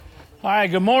All right,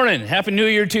 good morning. Happy New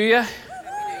Year to you.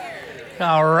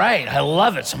 All right, I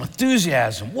love it. Some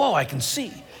enthusiasm. Whoa, I can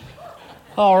see.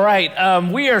 All right,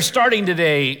 we are starting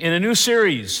today in a new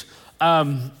series.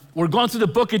 We're going through the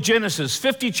book of Genesis,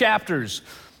 50 chapters.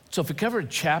 So if we cover a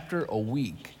chapter a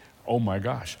week, oh my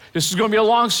gosh, this is going to be a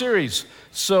long series.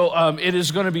 So it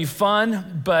is going to be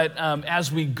fun, but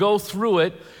as we go through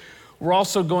it, we're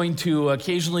also going to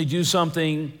occasionally do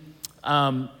something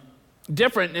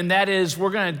different, and that is we're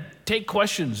going to take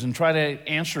questions and try to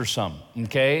answer some,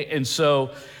 okay? And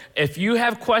so if you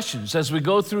have questions as we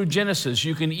go through Genesis,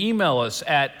 you can email us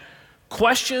at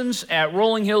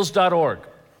questions@rollinghills.org,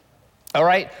 all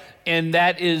right? And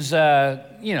that is,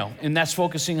 and that's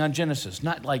focusing on Genesis,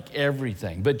 not like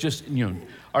everything, but just,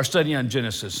 our study on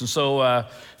Genesis. And so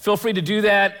feel free to do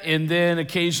that, and then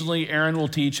occasionally Aaron will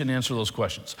teach and answer those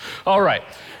questions. All right,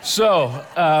 so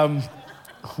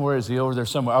where is he? Over there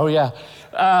somewhere. Oh, yeah.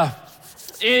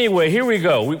 Anyway, here we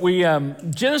go.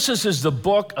 Genesis is the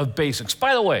book of basics.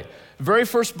 By the way, very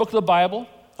first book of the Bible,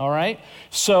 all right?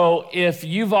 So if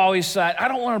you've always said, I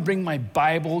don't want to bring my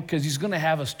Bible because he's going to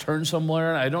have us turn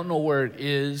somewhere and I don't know where it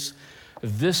is,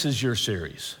 this is your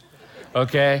series,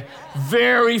 okay?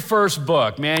 Very first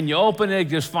book, man. You open it,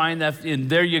 just find that, and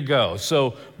there you go.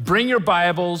 So bring your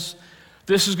Bibles.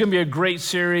 This is going to be a great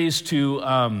series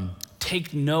to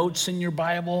take notes in your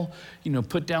Bible,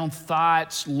 put down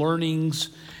thoughts,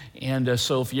 learnings, and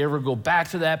so if you ever go back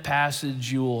to that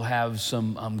passage, you will have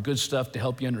some good stuff to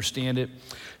help you understand it.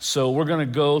 So we're going to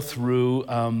go through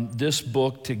this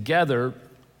book together,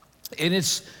 and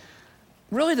it's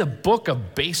really the book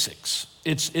of basics.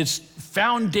 It's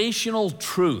foundational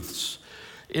truths.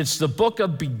 It's the book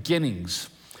of beginnings,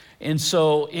 and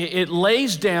so it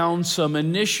lays down some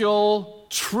initial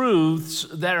truths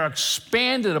that are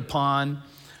expanded upon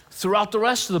throughout the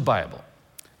rest of the Bible,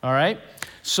 all right?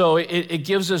 So it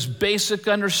gives us basic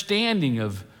understanding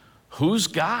of who's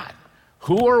God,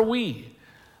 who are we,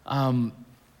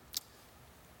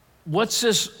 what's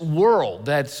this world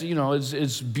that's,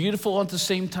 is beautiful at the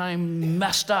same time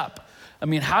messed up. I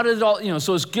mean, how did it all,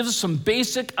 so it gives us some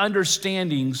basic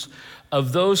understandings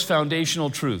of those foundational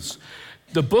truths.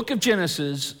 The book of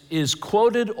Genesis is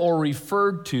quoted or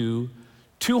referred to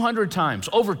 200 times,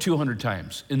 over 200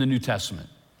 times in the New Testament.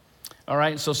 All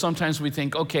right, so sometimes we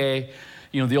think, okay,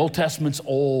 the Old Testament's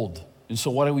old, and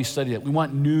so why do we study it? We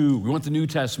want the New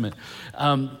Testament.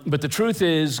 But the truth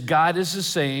is, God is the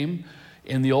same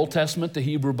in the Old Testament, the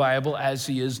Hebrew Bible, as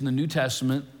he is in the New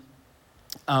Testament,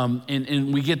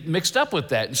 and we get mixed up with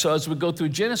that. And so as we go through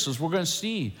Genesis, we're going to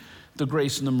see the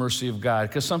grace and the mercy of God,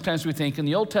 because sometimes we think in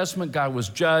the Old Testament, God was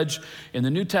judge. In the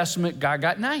New Testament, God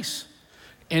got nice.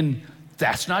 And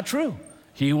that's not true.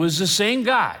 He was the same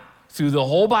God through the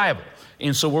whole Bible.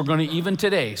 And so we're going to, even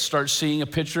today, start seeing a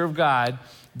picture of God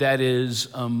that is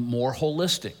more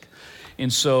holistic.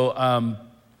 And so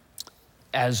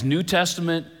as New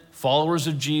Testament followers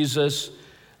of Jesus,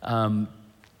 the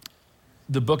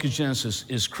book of Genesis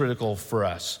is critical for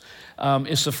us.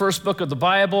 It's the first book of the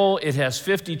Bible. It has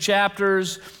 50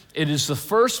 chapters. It is the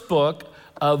first book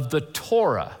of the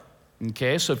Torah.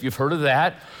 Okay, so if you've heard of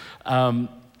that,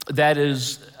 that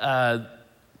is, the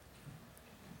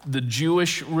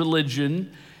Jewish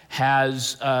religion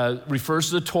refers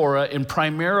to the Torah, and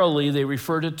primarily they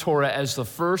refer to Torah as the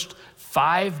first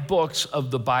 5 books of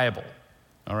the Bible.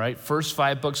 All right, first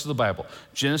 5 books of the Bible: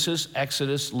 Genesis,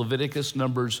 Exodus, Leviticus,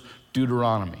 Numbers,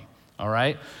 Deuteronomy. All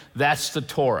right, that's the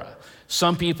Torah.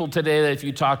 Some people today, if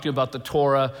you talk to about the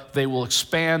Torah, they will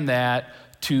expand that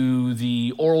to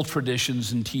the oral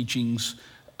traditions and teachings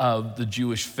of the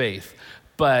Jewish faith.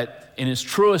 But in its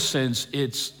truest sense,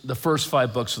 it's the first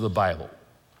 5 books of the Bible,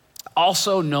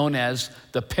 also known as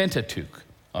the Pentateuch,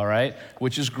 all right,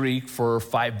 which is Greek for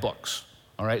 5 books,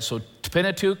 all right? So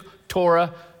Pentateuch,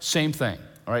 Torah, same thing,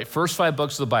 all right? First 5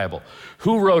 books of the Bible.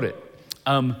 Who wrote it?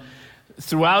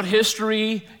 Throughout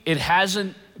history, it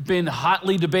hasn't been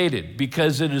hotly debated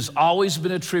because it has always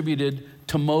been attributed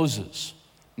to Moses,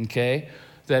 okay?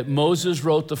 That Moses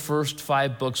wrote the first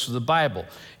 5 books of the Bible.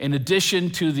 In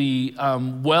addition to the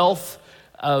wealth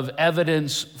of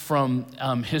evidence from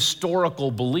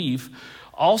historical belief,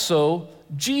 also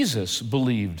Jesus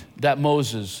believed that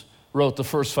Moses wrote the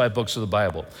first 5 books of the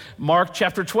Bible. Mark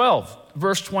chapter 12,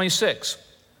 verse 26.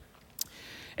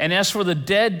 And as for the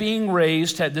dead being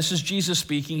raised, this is Jesus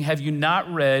speaking, have you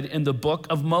not read in the book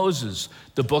of Moses?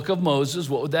 The book of Moses,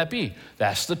 what would that be?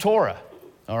 That's the Torah.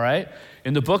 all right?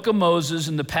 In the book of Moses,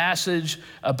 in the passage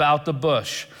about the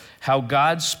bush, how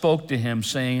God spoke to him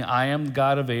saying, I am the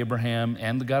God of Abraham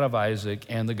and the God of Isaac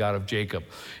and the God of Jacob.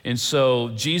 And so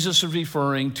Jesus is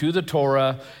referring to the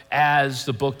Torah as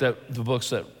the books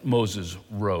that Moses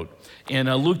wrote.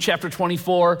 In Luke chapter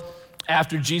 24,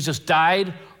 after Jesus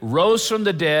died, rose from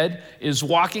the dead, is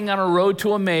walking on a road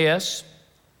to Emmaus,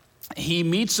 he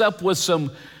meets up with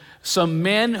some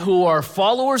men who are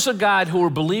followers of God who are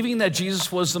believing that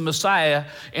Jesus was the Messiah,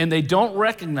 and they don't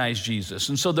recognize Jesus.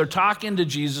 And so they're talking to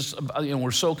Jesus, and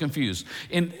we're so confused.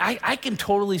 And I can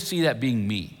totally see that being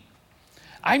me.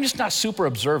 I'm just not super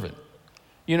observant.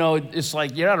 You know, it's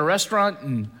like you're at a restaurant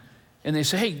and they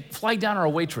say, hey, flag down our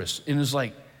waitress. And it's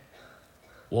like,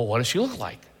 well, what does she look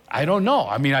like? I don't know.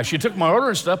 I mean, she took my order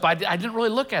and stuff, but I didn't really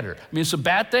look at her. I mean, it's a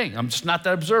bad thing. I'm just not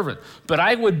that observant. But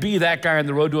I would be that guy on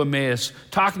the road to Emmaus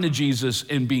talking to Jesus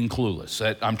and being clueless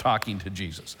that I'm talking to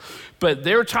Jesus. But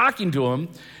they're talking to him,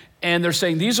 and they're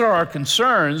saying, these are our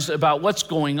concerns about what's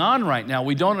going on right now.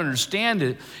 We don't understand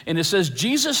it. And it says,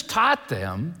 Jesus taught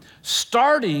them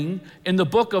starting in the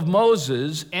book of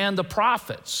Moses and the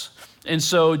prophets. And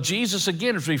so Jesus,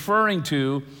 again, is referring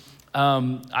to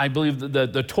I believe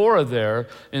the Torah there,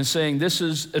 and saying this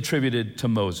is attributed to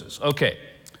Moses. Okay,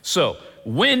 so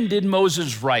when did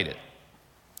Moses write it?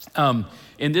 And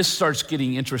this starts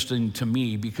getting interesting to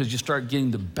me because you start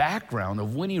getting the background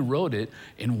of when he wrote it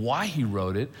and why he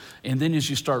wrote it. And then as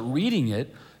you start reading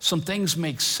it, some things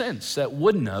make sense that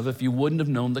wouldn't have if you wouldn't have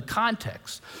known the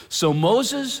context. So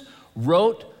Moses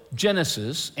wrote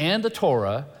Genesis and the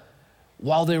Torah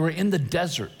while they were in the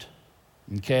desert.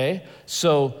 Okay,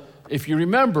 so if you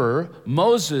remember,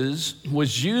 Moses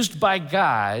was used by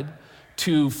God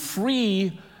to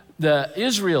free the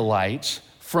Israelites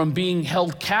from being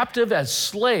held captive as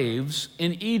slaves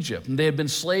in Egypt. And they had been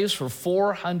slaves for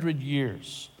 400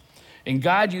 years. And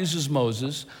God uses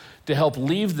Moses to help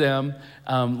lead them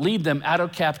out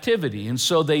of captivity. And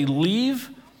so they leave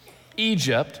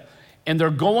Egypt, and they're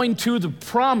going to the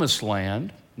promised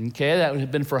land, okay, that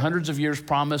had been for hundreds of years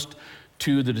promised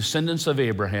to the descendants of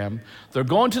Abraham. They're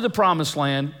going to the promised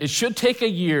land. It should take a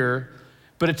year,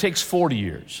 but it takes 40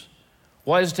 years.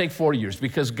 Why does it take 40 years?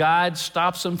 Because God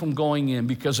stops them from going in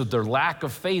because of their lack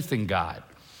of faith in God.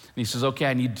 And he says, okay,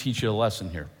 I need to teach you a lesson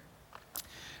here.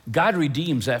 God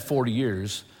redeems that 40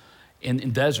 years in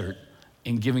desert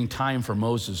in giving time for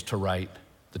Moses to write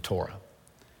the Torah,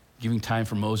 giving time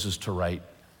for Moses to write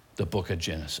the book of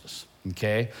Genesis,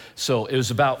 okay? So it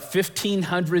was about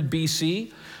 1500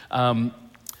 BC.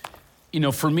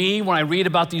 For me, when I read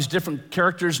about these different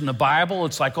characters in the Bible,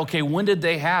 it's like, okay, when did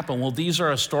they happen? Well, these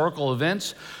are historical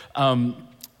events.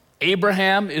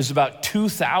 Abraham is about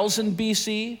 2000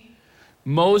 BC,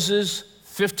 Moses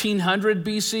 1500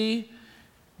 BC,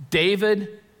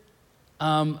 David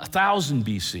 1000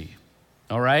 BC,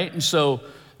 all right? And so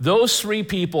those three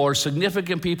people are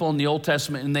significant people in the Old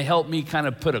Testament, and they help me kind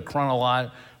of put a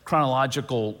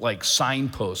chronological like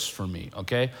signposts for me,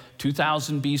 okay?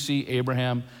 2000 BC,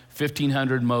 Abraham,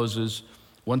 1500 Moses,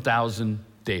 1000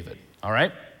 David, all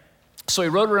right? So he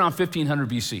wrote around 1500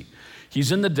 BC.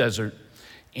 He's in the desert,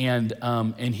 and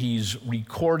he's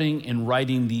recording and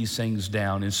writing these things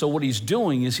down. And so what he's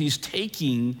doing is he's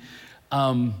taking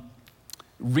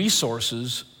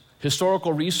resources,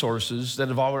 historical resources that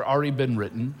have already been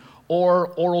written, or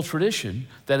oral tradition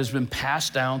that has been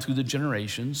passed down through the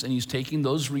generations, and he's taking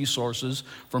those resources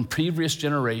from previous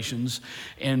generations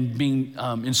and being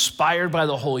inspired by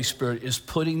the Holy Spirit is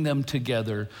putting them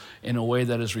together in a way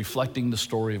that is reflecting the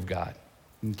story of God,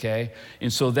 okay?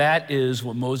 And so that is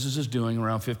what Moses is doing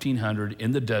around 1500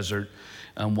 in the desert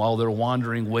while they're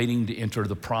wandering, waiting to enter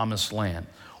the promised land.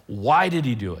 Why did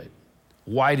he do it?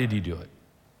 Why did he do it?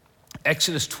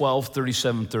 Exodus 12,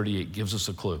 37, 38 gives us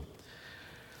a clue.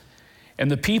 And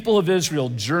the people of Israel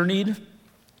journeyed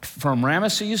from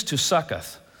Ramesses to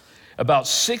Succoth, about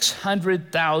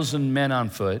 600,000 men on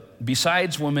foot,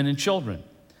 besides women and children.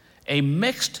 A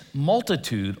mixed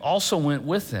multitude also went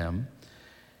with them,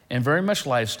 and very much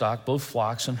livestock, both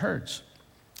flocks and herds.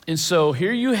 And so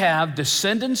here you have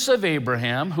descendants of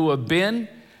Abraham who have been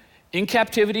in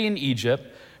captivity in Egypt,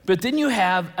 but then you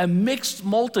have a mixed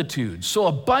multitude, so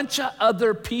a bunch of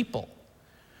other people,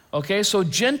 okay? So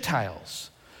Gentiles.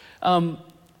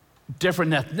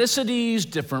 Different ethnicities,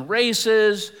 different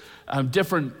races,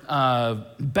 different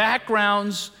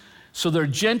backgrounds. So they're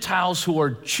Gentiles who are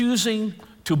choosing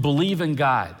to believe in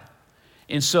God.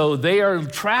 And so they are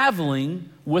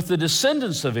traveling with the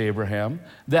descendants of Abraham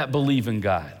that believe in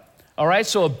God. All right,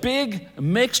 so a big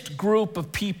mixed group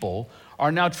of people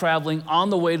are now traveling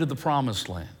on the way to the promised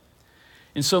land.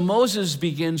 And so Moses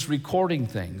begins recording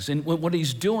things. And what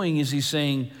he's doing is he's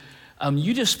saying,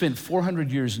 you just spent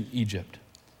 400 years in Egypt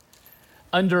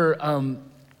under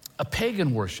a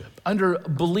pagan worship, under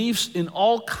beliefs in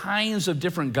all kinds of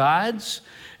different gods,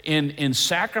 in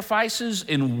sacrifices,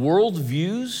 in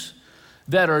worldviews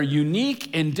that are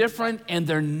unique and different, and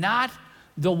they're not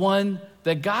the one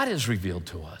that God has revealed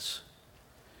to us.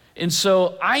 And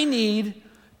so I need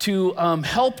to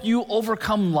help you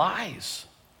overcome lies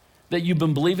that you've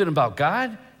been believing about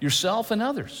God, yourself, and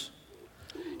others.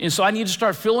 And so I need to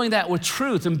start filling that with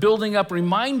truth and building up,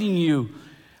 reminding you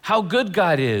how good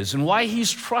God is and why he's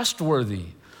trustworthy.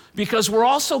 Because we're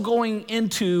also going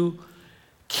into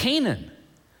Canaan,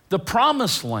 the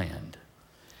promised land.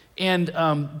 And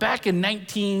back in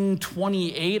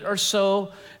 1928 or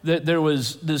so, there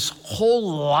was this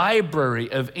whole library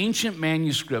of ancient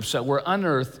manuscripts that were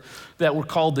unearthed that were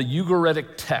called the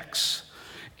Ugaritic texts.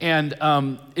 And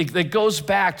it goes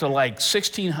back to like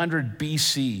 1600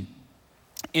 BC.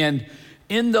 And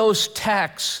in those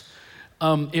texts,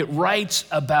 it writes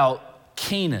about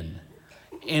Canaan.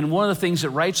 And one of the things it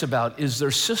writes about is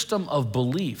their system of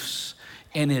beliefs.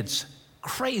 And it's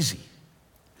crazy.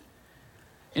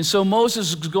 And so Moses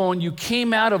is going, you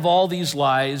came out of all these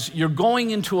lies. You're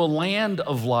going into a land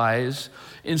of lies.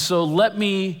 And so let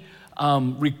me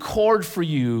record for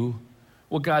you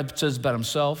what God says about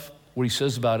himself, what he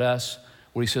says about us,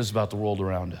 what he says about the world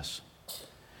around us.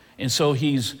 And so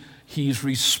he's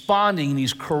responding, and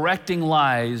he's correcting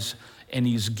lies, and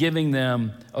he's giving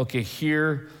them, okay,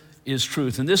 here is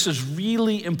truth. And this is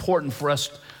really important for us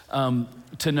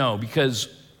to know, because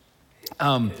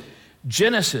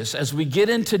Genesis, as we get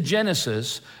into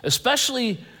Genesis,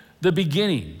 especially the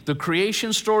beginning, the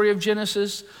creation story of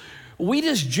Genesis, we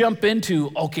just jump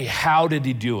into, okay, how did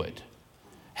he do it?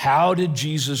 How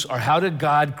did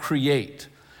God create?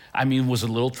 I mean, was it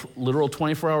literal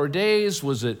 24-hour days?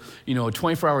 Was it, a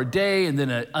 24-hour day and then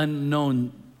an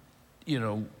unknown,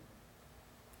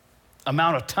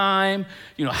 amount of time?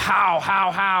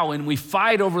 How? And we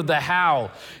fight over the how.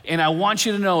 And I want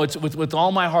you to know, it's with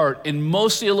all my heart, and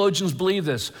most theologians believe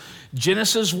this,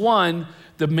 Genesis 1,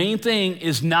 the main thing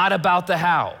is not about the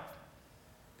how.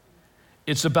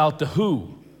 It's about the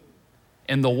who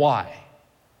and the why.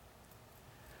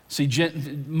 See,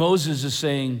 Moses is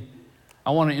saying,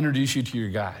 I want to introduce you to your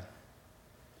God,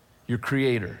 your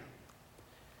creator,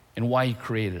 and why he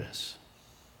created us.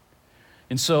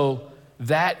 And so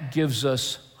that gives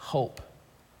us hope.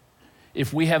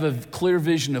 If we have a clear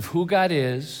vision of who God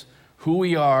is, who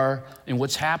we are, and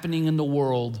what's happening in the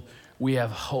world, we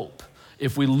have hope.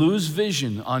 If we lose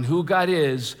vision on who God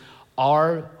is,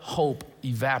 our hope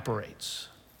evaporates.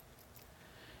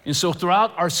 And so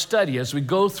throughout our study, as we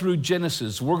go through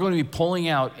Genesis, we're going to be pulling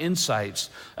out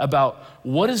insights about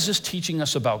what is this teaching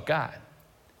us about God?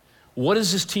 What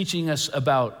is this teaching us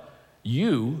about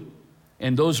you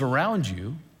and those around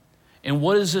you? And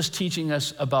what is this teaching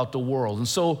us about the world? And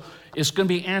so it's going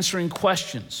to be answering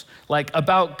questions like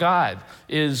about God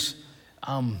is,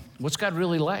 what's God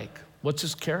really like? What's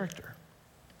his character?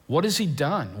 What has he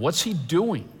done? What's he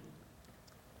doing?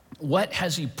 What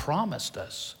has he promised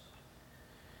us?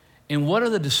 And what are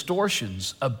the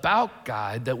distortions about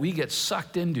God that we get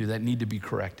sucked into that need to be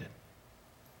corrected?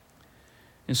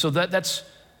 And so that's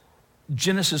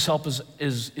Genesis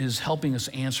is helping us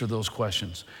answer those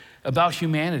questions. About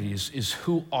humanity is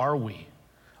who are we?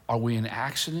 Are we an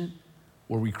accident?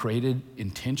 Were we created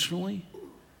intentionally?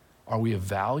 Are we of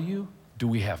value? Do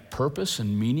we have purpose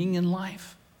and meaning in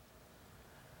life?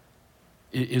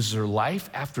 Is there life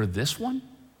after this one?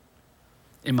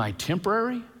 Am I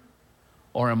temporary?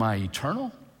 Or am I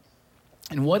eternal?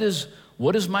 And what is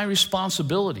my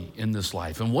responsibility in this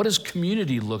life? And what does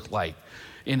community look like?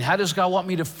 And how does God want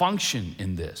me to function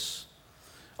in this?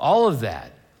 All of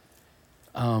that,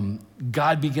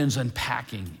 God begins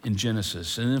unpacking in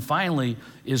Genesis. And then finally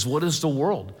is, what is the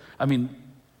world? I mean,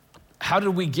 how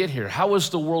did we get here? How was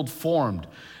the world formed?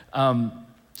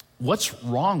 What's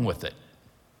wrong with it?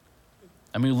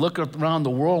 I mean, look around the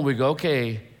world and we go,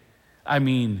 okay,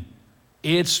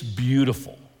 it's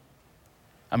beautiful.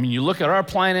 I mean, you look at our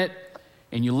planet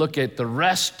and you look at the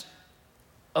rest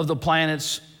of the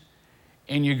planets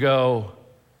and you go,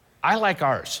 I like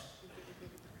ours.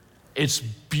 It's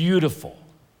beautiful.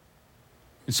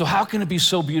 And so how can it be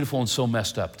so beautiful and so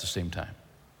messed up at the same time?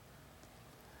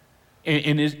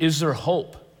 And is there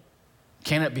hope?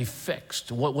 Can it be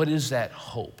fixed? What is that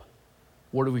hope?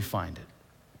 Where do we find it?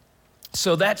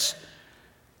 So that's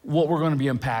what we're going to be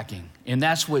unpacking. And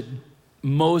that's what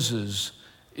Moses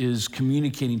is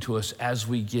communicating to us as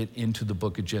we get into the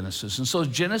book of Genesis. And so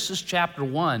Genesis chapter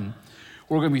 1,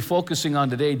 we're going to be focusing on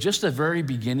today, just the very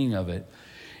beginning of it.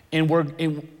 And we're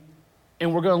going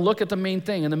to look at the main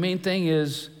thing. And the main thing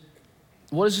is,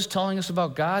 what is this telling us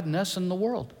about God and us and the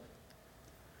world?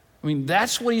 I mean,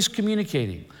 that's what he's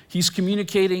communicating. He's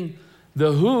communicating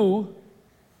the who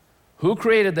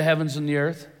created the heavens and the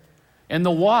earth, and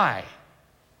the why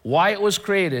it was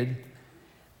created.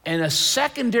 And a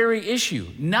secondary issue,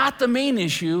 not the main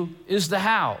issue, is the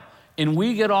how. And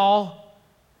we get all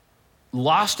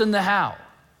lost in the how,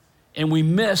 and we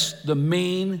miss the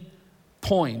main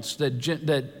points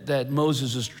that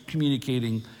Moses is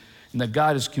communicating and that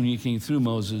God is communicating through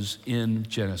Moses in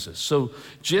Genesis. So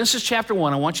Genesis chapter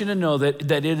 1, I want you to know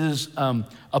that it is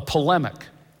a polemic,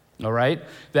 all right?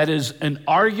 That is an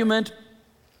argument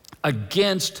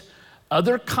against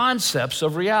other concepts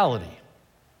of reality.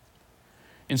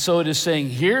 And so it is saying,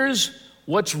 here's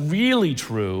what's really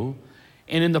true,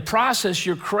 and in the process,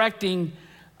 you're correcting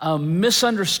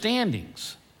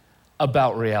misunderstandings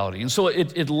about reality. And so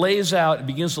it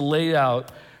begins to lay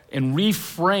out and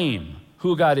reframe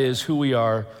who God is, who we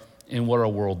are, and what our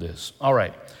world is. All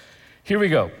right, here we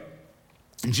go.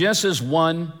 Genesis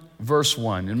 1, verse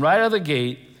 1. And right out of the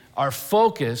gate, our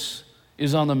focus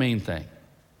is on the main thing.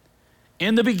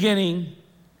 In the beginning,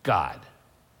 God.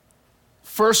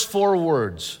 First 4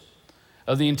 words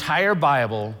of the entire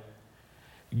Bible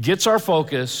gets our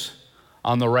focus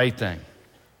on the right thing.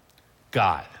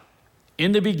 God.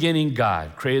 In the beginning,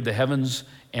 God created the heavens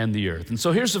and the earth. And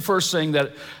so here's the first thing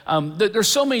that there's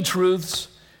so many truths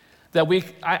that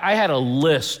I had a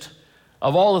list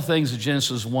of all the things of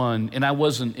Genesis 1, and it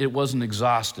wasn't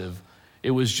exhaustive.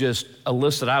 It was just a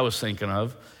list that I was thinking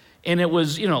of. And it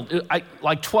was,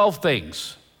 like 12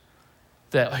 things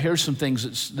that here's some things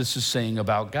that this is saying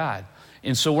about God.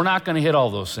 And so we're not going to hit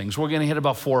all those things. We're going to hit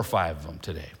about 4 or 5 of them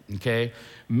today, okay?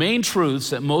 Main truths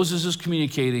that Moses is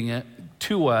communicating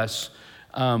to us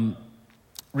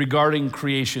regarding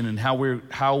creation and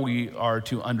how we are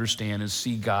to understand and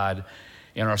see God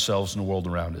and ourselves and the world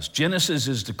around us. Genesis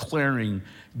is declaring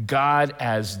God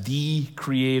as the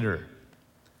creator.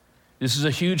 This is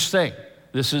a huge thing.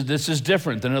 This is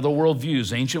different than other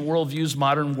worldviews, ancient worldviews,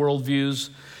 modern worldviews.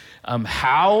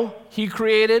 How he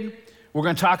created, we're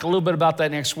going to talk a little bit about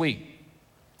that next week.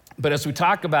 But as we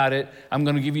talk about it, I'm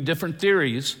going to give you different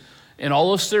theories, and all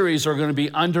those theories are going to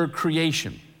be under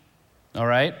creation, all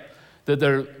right? That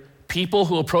there are people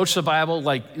who approach the Bible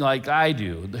like I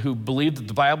do, who believe that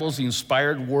the Bible is the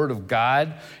inspired word of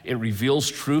God. It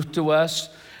reveals truth to us.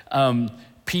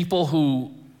 People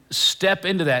who step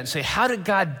into that and say, how did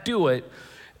God do it?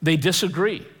 They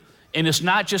disagree. And it's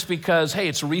not just because, hey,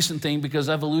 it's a recent thing because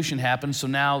evolution happened, so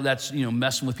now that's,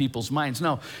 messing with people's minds.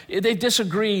 No, they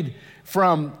disagreed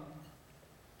from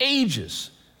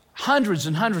ages, hundreds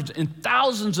and hundreds and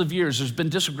thousands of years. There's been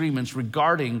disagreements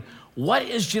regarding what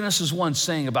is Genesis 1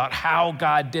 saying about how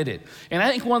God did it. And I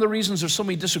think one of the reasons there's so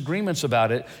many disagreements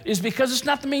about it is because it's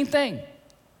not the main thing.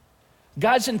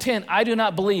 God's intent, I do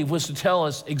not believe, was to tell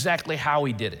us exactly how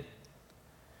he did it,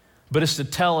 but it's to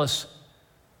tell us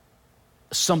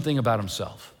something about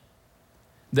himself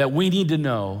that we need to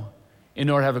know in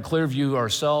order to have a clear view of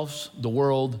ourselves, the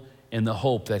world, and the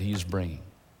hope that he's bringing.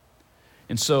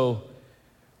 And so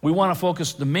we want to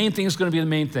focus, the main thing is going to be the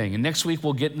main thing. And next week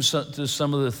we'll get into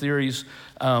some of the theories,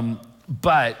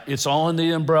 but it's all in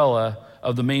the umbrella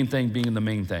of the main thing being the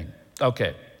main thing.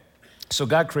 Okay, so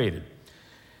God created.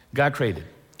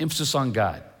 Emphasis on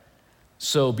God.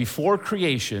 So before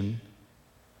creation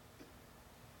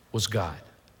was God.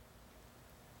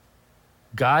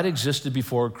 God existed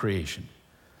before creation.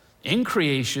 In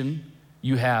creation,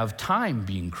 you have time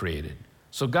being created.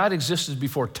 So God existed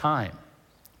before time.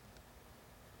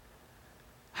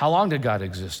 How long did God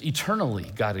exist?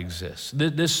 Eternally, God exists.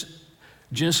 This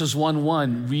Genesis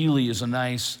 1:1 really is a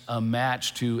nice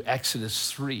match to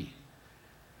Exodus 3,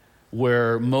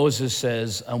 where Moses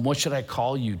says, what should I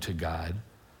call you to God?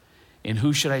 And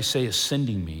who should I say is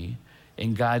sending me?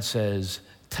 And God says,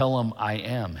 tell him I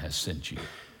am has sent you.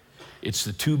 It's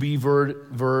the to be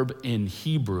verb in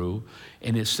Hebrew,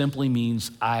 and it simply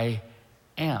means I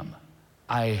am.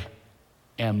 I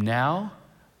am now,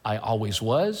 I always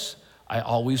was, I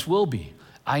always will be.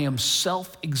 I am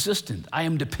self-existent. I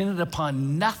am dependent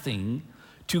upon nothing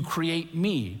to create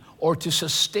me or to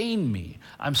sustain me.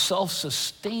 I'm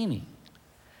self-sustaining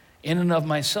in and of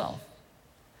myself.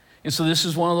 And so this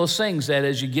is one of those things that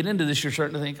as you get into this, you're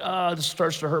starting to think, this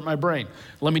starts to hurt my brain.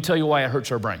 Let me tell you why it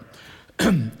hurts our brain.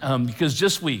 Because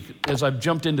this week, as I've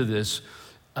jumped into this,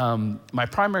 my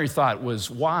primary thought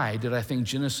was, why did I think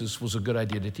Genesis was a good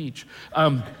idea to teach?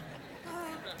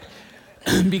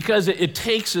 Because it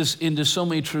takes us into so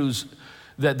many truths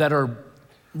that are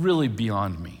really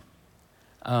beyond me.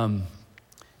 And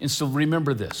so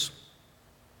remember this.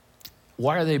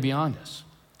 Why are they beyond us?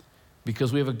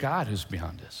 Because we have a God who's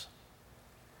beyond us.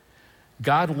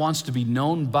 God wants to be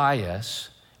known by us,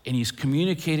 and he's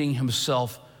communicating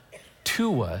himself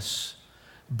to us,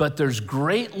 but there's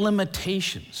great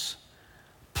limitations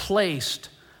placed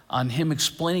on him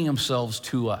explaining himself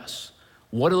to us.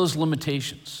 What are those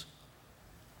limitations?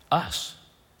 Us.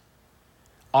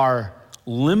 Our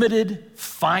limited,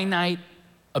 finite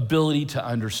ability to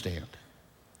understand.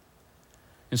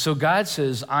 And so God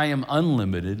says, I am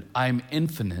unlimited, I'm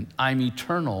infinite, I'm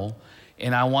eternal,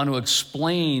 and I want to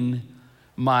explain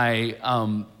my,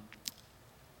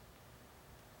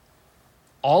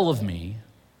 all of me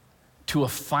to a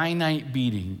finite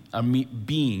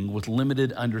being with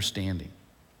limited understanding.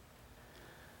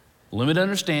 Limited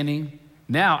understanding.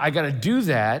 Now I got to do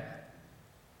that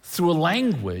through a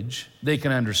language they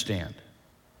can understand.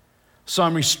 So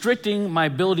I'm restricting my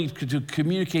ability to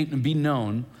communicate and be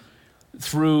known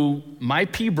through my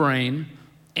pea brain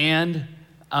and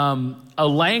a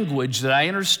language that I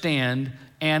understand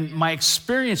and my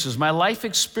experiences, my life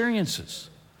experiences,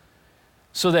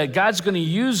 so that God's going to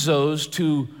use those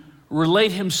to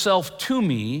relate himself to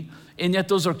me, and yet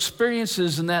those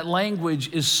experiences and that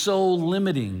language is so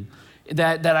limiting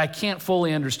that I can't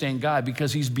fully understand God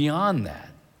because he's beyond that.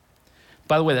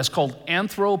 By the way, that's called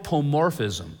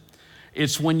anthropomorphism.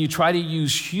 It's when you try to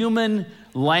use human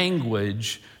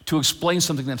language to explain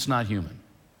something that's not human,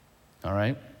 all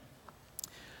right?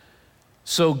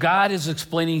 So God is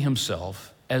explaining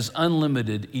himself as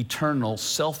unlimited, eternal,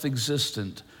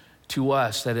 self-existent to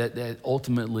us, that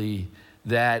ultimately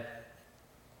that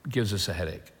gives us a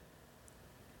headache.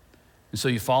 And so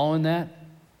you following that?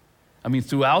 I mean,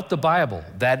 throughout the Bible,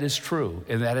 that is true,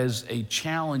 and that is a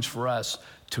challenge for us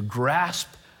to grasp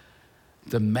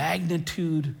the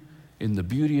magnitude and the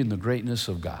beauty and the greatness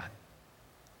of God.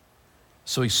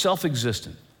 So he's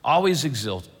self-existent, always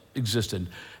existent,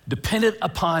 dependent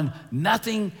upon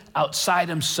nothing outside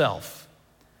himself,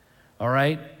 all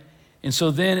right? And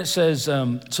so then it says,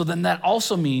 so then that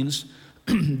also means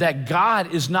that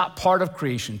God is not part of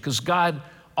creation, because God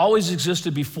always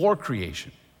existed before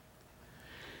creation.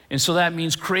 And so that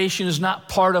means creation is not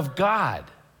part of God.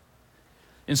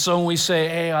 And so when we say,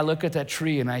 hey, I look at that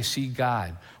tree and I see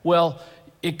God, well,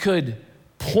 it could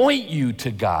point you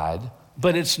to God,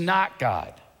 but it's not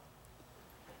God.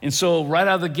 And so right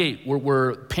out of the gate,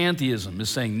 where pantheism is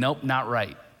saying, nope, not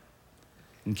right.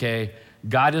 Okay?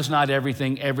 God is not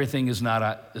everything. Everything is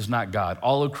not God.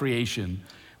 All of creation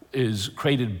is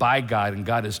created by God, and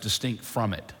God is distinct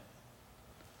from it.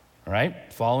 All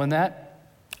right? Following that?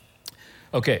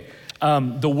 Okay.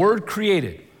 The word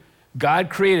created. God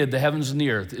created the heavens and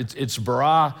the earth. It's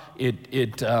bara.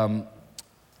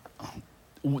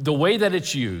 The way that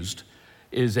it's used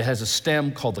is it has a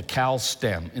stem called the kal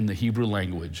stem in the Hebrew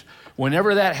language.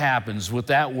 Whenever that happens with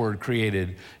that word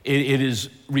created, it is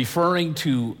referring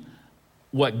to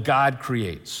what God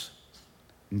creates,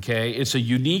 okay? It's a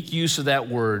unique use of that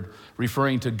word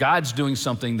referring to God's doing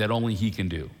something that only he can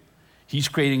do. He's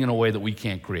creating in a way that we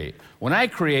can't create. When I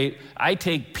create, I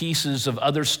take pieces of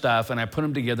other stuff and I put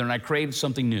them together and I create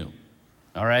something new,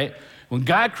 all right? When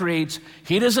God creates,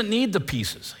 he doesn't need the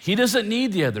pieces. He doesn't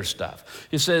need the other stuff.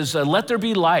 It says, let there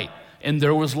be light, and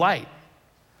there was light.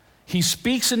 He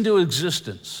speaks into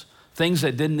existence things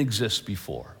that didn't exist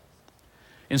before.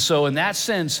 And so in that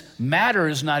sense, matter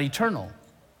is not eternal.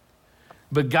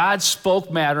 But God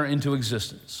spoke matter into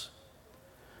existence.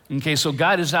 Okay, so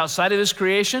God is outside of his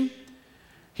creation.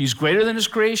 He's greater than his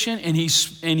creation, and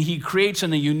he creates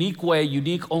in a unique way,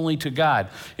 unique only to God.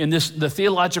 And the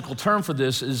theological term for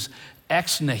this is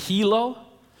ex nihilo,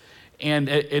 and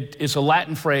it's a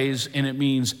Latin phrase, and it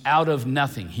means out of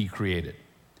nothing he created.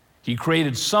 He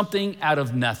created something out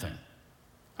of nothing,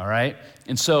 all right?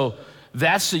 And so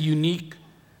that's the unique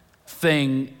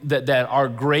thing that our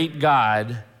great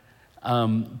God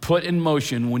put in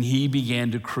motion when he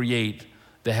began to create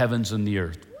the heavens and the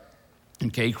earth.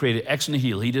 Okay, he created ex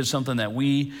nihilo. He did something that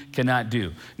we cannot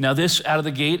do. Now this out of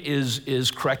the gate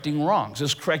is correcting wrongs.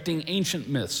 It's correcting ancient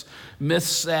myths.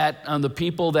 Myths that the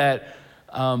people that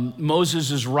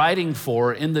Moses is writing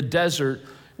for in the desert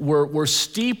were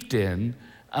steeped in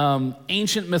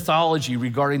ancient mythology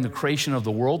regarding the creation of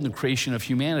the world and the creation of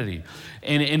humanity.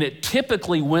 And it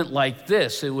typically went like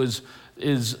this.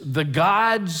 The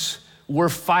gods were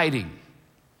fighting.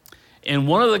 And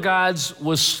one of the gods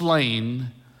was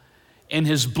slain, and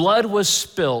his blood was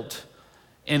spilt,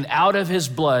 and out of his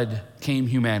blood came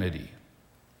humanity.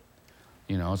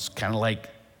 You know, it's kind of like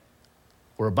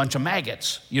we're a bunch of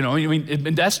maggots. You know, I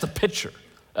mean, that's the picture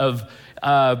of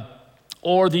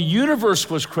or the universe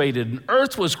was created and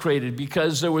earth was created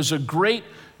because there was a great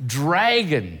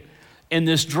dragon, and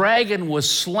this dragon was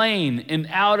slain, and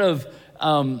out of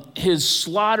his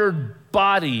slaughtered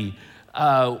body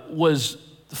was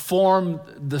formed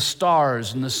the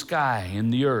stars and the sky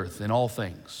and the earth and all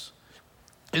things.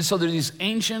 And so there's these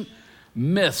ancient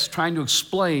myths trying to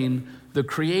explain the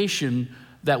creation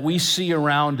that we see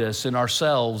around us and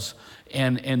ourselves,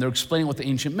 and they're explaining what the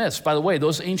ancient myths. By the way,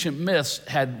 those ancient myths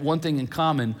had one thing in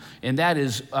common, and that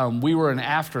is we were an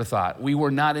afterthought. We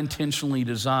were not intentionally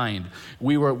designed.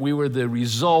 We were the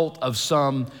result of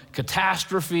some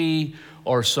catastrophe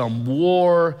or some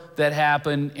war that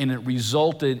happened, and it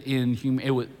resulted in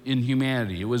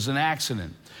humanity. It was an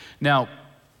accident. Now,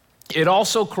 it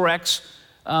also corrects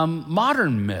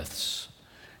modern myths.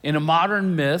 And a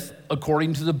modern myth,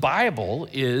 according to the Bible,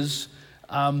 is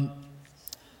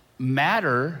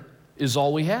matter is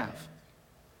all we have.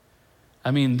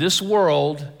 I mean, this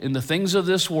world and the things of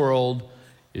this world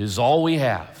is all we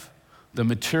have, the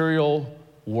material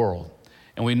world.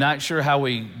 And we're not sure how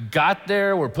we got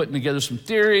there. We're putting together some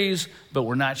theories, but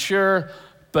we're not sure.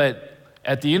 But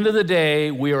at the end of the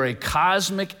day, we are a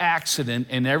cosmic accident,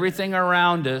 and everything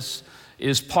around us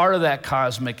is part of that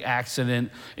cosmic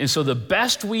accident. And so the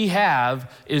best we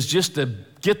have is just to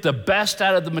get the best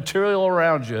out of the material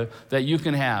around you that you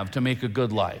can have to make a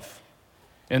good life.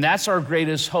 And that's our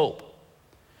greatest hope.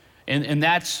 And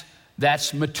that's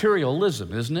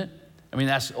materialism, isn't it? I mean,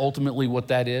 that's ultimately what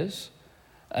that is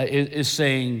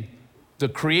saying the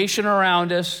creation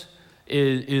around us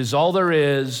is all there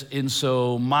is. And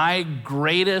so my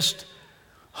greatest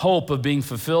hope of being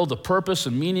fulfilled, the purpose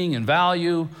and meaning and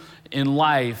value in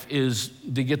life is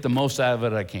to get the most out of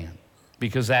it I can,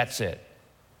 because that's it.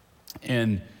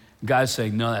 And God's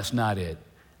saying, no, that's not it.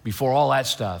 Before all that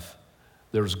stuff,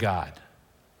 there's God.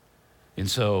 And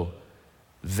so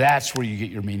that's where you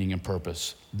get your meaning and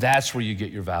purpose. That's where you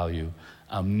get your value,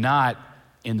 not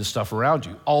in the stuff around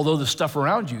you. Although the stuff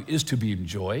around you is to be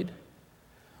enjoyed,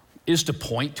 is to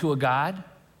point to a God,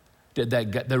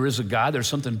 that there is a God, there's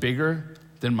something bigger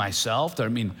than myself. I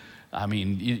mean,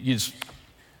 you just,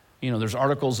 there's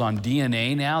articles on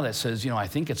DNA now that says, I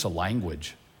think it's a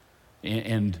language.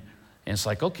 And it's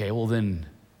like, okay, well then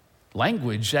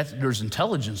language, there's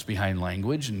intelligence behind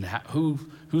language, and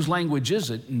whose language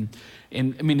is it? And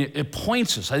I mean, it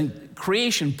points us. I think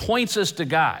creation points us to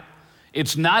God.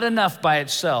 It's not enough by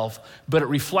itself, but it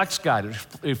reflects God. It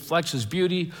reflects His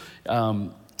beauty,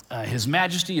 His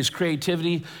majesty, His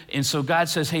creativity. And so God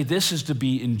says, hey, this is to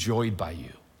be enjoyed by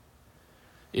you.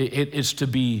 It's to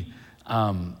be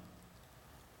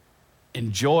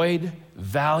enjoyed,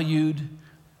 valued,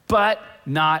 but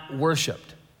not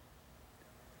worshiped,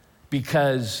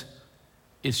 because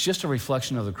it's just a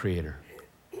reflection of the Creator.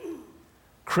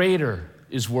 Creator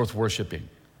is worth worshiping,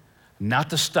 not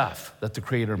the stuff that the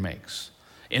Creator makes.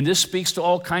 And this speaks to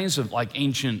all kinds of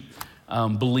ancient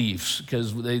beliefs,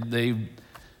 because they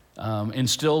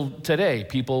instill today.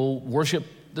 People worship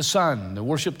the sun, they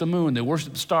worship the moon, they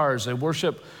worship the stars, they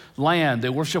worship land, they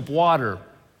worship water.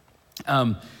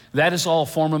 That is all a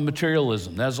form of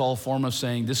materialism. That is all a form of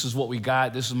saying, this is what we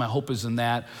got, this is my hope is in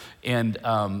that. And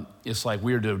it's like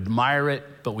we're to admire it,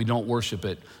 but we don't worship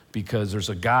it, because there's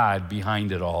a God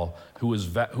behind it all who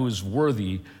is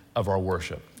worthy of our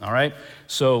worship. All right?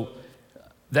 So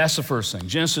that's the first thing.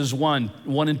 Genesis 1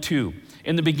 and 2.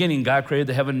 In the beginning, God created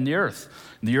the heaven and the earth.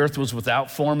 And the earth was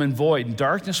without form and void, and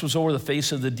darkness was over the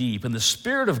face of the deep, and the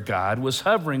Spirit of God was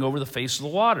hovering over the face of the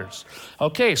waters.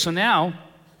 Okay, so now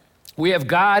we have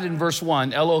God in verse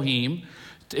 1, Elohim.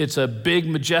 It's a big,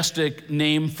 majestic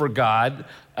name for God,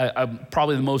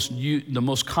 probably the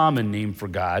most common name for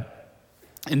God.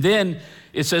 And then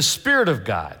it says Spirit of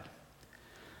God,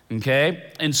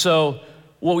 okay? And so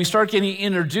what we start getting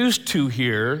introduced to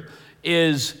here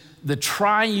is the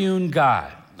triune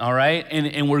God, all right?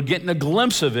 And we're getting a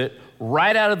glimpse of it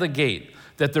right out of the gate,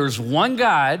 that there's one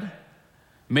God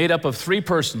made up of three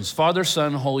persons, Father, Son,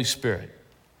 and Holy Spirit,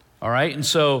 all right? And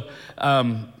so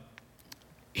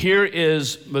here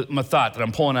is my thought that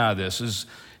I'm pulling out of this is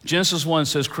Genesis 1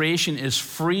 says creation is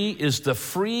the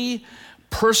free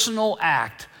personal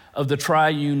act of the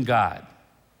triune God.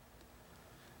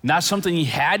 Not something he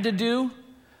had to do,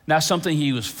 not something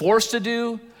he was forced to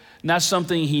do, not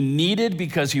something he needed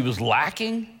because he was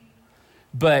lacking,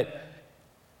 but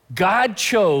God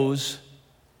chose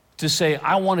to say,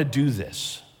 I want to do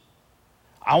this.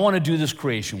 I want to do this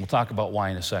creation. We'll talk about why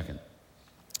in a second.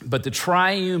 But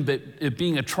it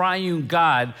being a triune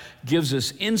God gives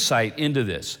us insight into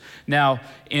this. Now,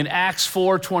 in Acts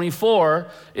 4:24,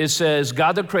 it says,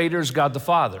 God the Creator is God the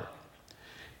Father.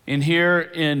 And here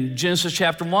in Genesis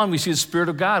chapter 1, we see the Spirit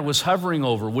of God was hovering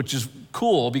over, which is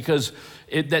cool because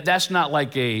that's not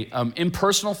like a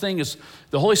impersonal thing. It's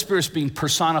the Holy Spirit's being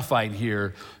personified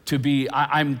here to be,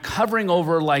 I'm hovering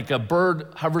over like a bird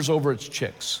hovers over its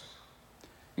chicks.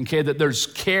 Okay, that there's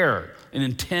care and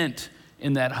intent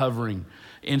in that hovering.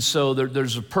 And so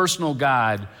there's a personal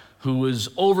God who was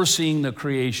overseeing the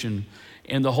creation,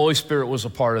 and the Holy Spirit was a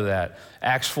part of that.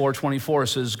 Acts 4:24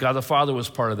 says God the Father was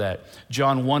part of that.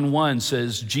 John 1:1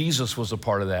 says Jesus was a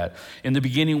part of that. In the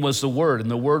beginning was the Word, and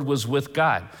the Word was with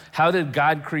God. How did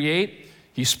God create?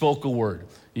 He spoke a word.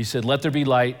 He said, let there be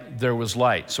light, there was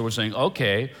light. So we're saying,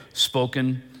 okay,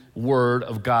 spoken word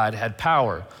of God had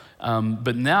power.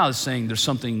 But now it's saying there's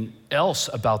something else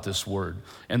about this word.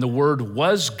 And the word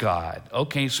was God.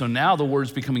 Okay, so now the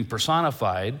word's becoming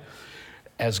personified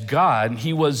as God.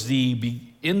 He was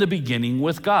in the beginning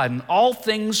with God, and all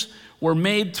things were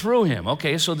made through him.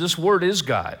 Okay, so this word is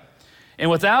God. And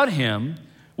without him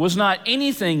was not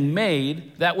anything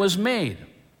made that was made.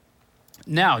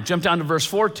 Now, jump down to verse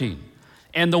 14.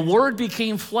 And the word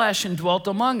became flesh and dwelt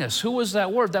among us. Who was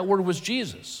that word? That word was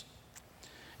Jesus.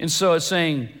 And so it's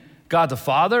saying God the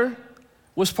Father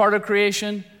was part of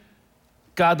creation,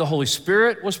 God the Holy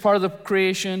Spirit was part of the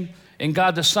creation, and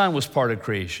God the Son was part of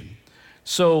creation.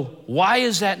 So why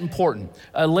is that important?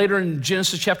 Later in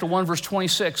Genesis chapter 1, verse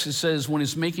 26, it says, when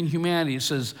it's making humanity, it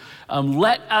says,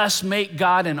 let us make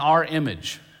God in our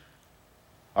image,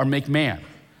 or make man.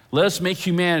 Let us make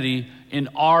humanity in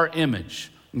our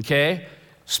image, okay?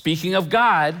 Speaking of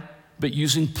God, but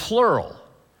using plural.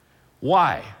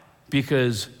 Why?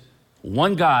 Because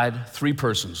one God, three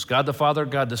persons, God the Father,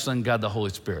 God the Son, God the Holy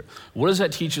Spirit. What does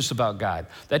that teach us about God?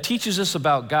 That teaches us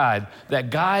about God that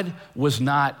God was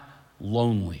not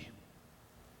lonely.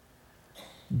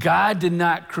 God did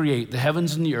not create the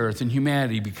heavens and the earth and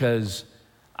humanity because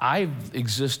I've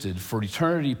existed for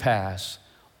eternity past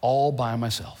all by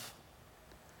myself.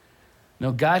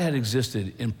 No, God had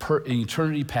existed in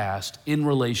eternity past in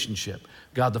relationship.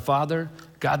 God the Father,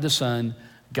 God the Son,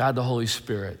 God the Holy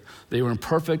Spirit. They were in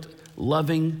perfect,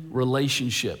 loving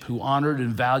relationship who honored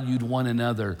and valued one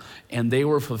another, and they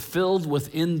were fulfilled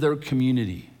within their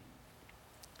community.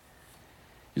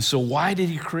 And so why did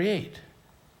he create?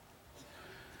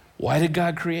 Why did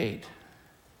God create?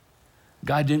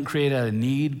 God didn't create out of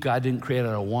need. God didn't create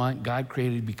out of want. God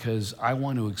created because I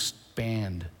want to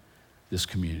expand this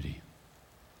community.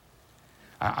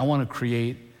 I want to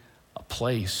create a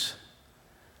place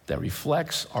that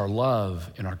reflects our love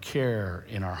and our care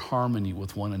and our harmony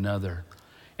with one another.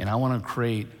 And I want to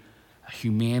create a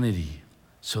humanity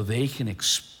so they can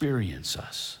experience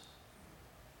us.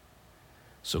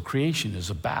 So creation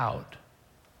is about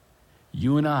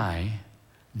you and I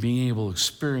being able to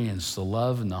experience the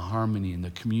love and the harmony and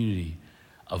the community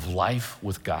of life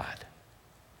with God.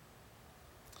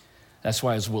 That's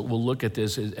why as we'll look at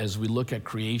this, as we look at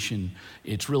creation,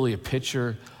 it's really a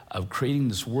picture of creating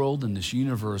this world and this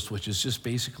universe, which is just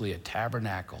basically a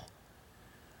tabernacle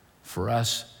for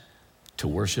us to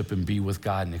worship and be with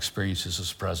God and experience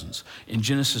his presence. In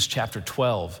Genesis chapter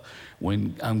 12,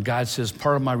 when God says,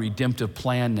 part of my redemptive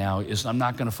plan now is I'm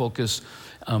not gonna focus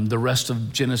the rest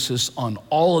of Genesis on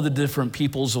all of the different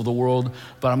peoples of the world,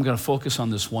 but I'm gonna focus on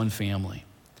this one family.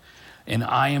 And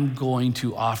I am going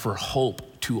to offer hope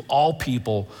to all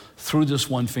people through this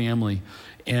one family.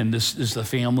 And this is the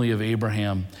family of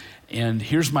Abraham. And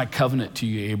here's my covenant to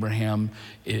you, Abraham,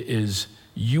 is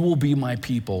you will be my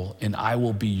people and I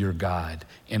will be your God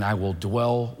and I will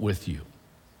dwell with you.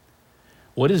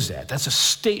 What is that? That's a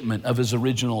statement of his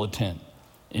original intent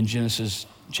in Genesis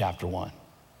chapter 1.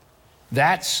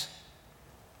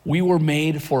 We were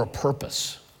made for a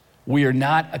purpose. We are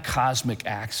not a cosmic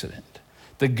accident.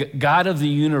 The God of the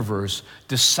universe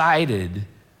decided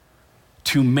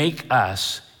to make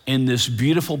us in this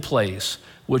beautiful place,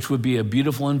 which would be a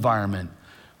beautiful environment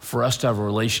for us to have a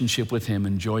relationship with him,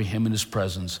 enjoy him in his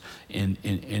presence,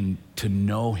 and to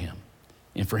know him,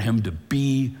 and for him to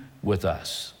be with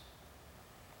us.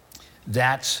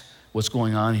 That's what's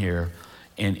going on here,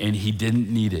 and he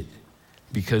didn't need it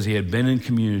because he had been in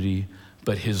community,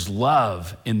 but his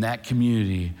love in that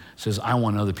community says, I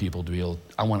want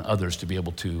others to be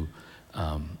able to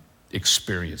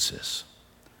experience this.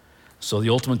 So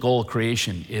the ultimate goal of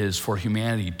creation is for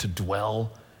humanity to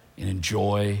dwell and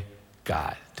enjoy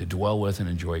God, to dwell with and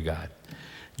enjoy God.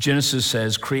 Genesis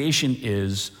says creation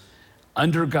is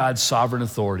under God's sovereign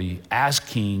authority as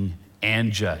king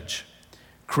and judge.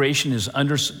 Creation is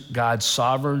under God's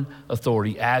sovereign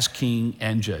authority as king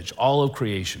and judge, all of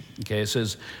creation. Okay, it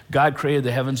says God created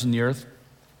the heavens and the earth.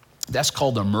 That's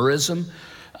called a merism.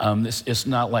 It's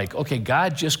not like, okay,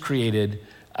 God just created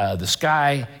the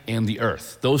sky and the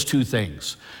earth, those two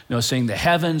things. You know, saying the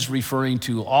heavens referring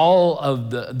to all of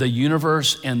the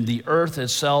universe and the earth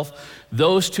itself,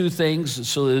 those two things.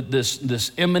 So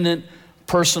this imminent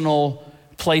personal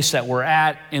place that we're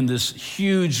at in this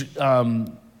huge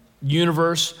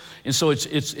universe. And so it's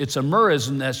a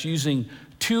merism that's using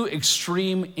two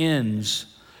extreme ends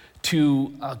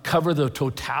to cover the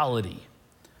totality.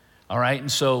 All right,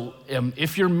 and so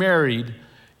if you're married,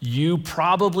 you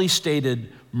probably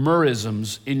stated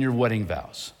merisms in your wedding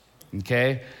vows,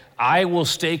 okay? I will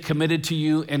stay committed to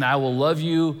you and I will love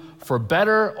you for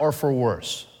better or for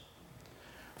worse,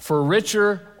 for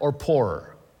richer or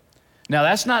poorer. Now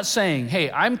that's not saying, hey,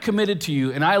 I'm committed to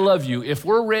you and I love you if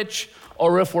we're rich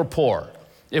or if we're poor.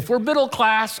 If we're middle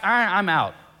class, I'm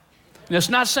out. And it's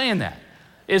not saying that.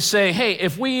 It's saying, hey,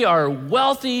 if we are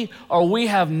wealthy or we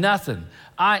have nothing,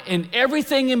 and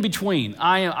everything in between,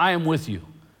 I am with you.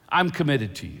 I'm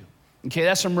committed to you. Okay,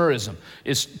 that's a merism.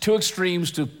 It's two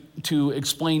extremes to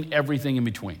explain everything in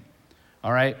between.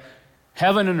 All right?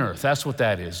 Heaven and earth, that's what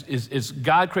that is. It's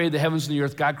God created the heavens and the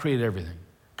earth. God created everything.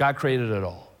 God created it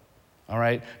all. All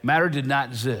right? Matter did not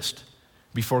exist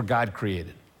before God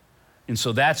created. And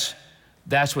so that's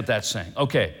what that's saying.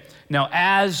 Okay, now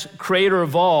as creator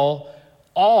of all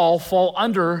fall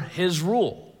under his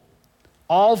rule.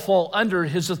 All fall under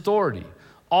his authority.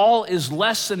 All is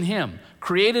less than him.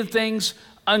 Created things,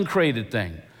 uncreated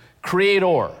thing. Creator.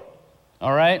 All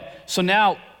right? So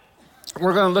now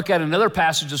we're going to look at another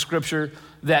passage of scripture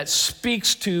that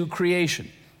speaks to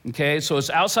creation. Okay? So it's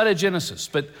outside of Genesis,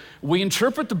 but we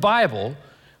interpret the Bible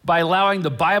by allowing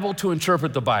the Bible to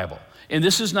interpret the Bible. And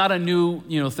this is not a new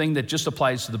thing that just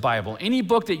applies to the Bible. Any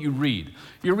book that you read,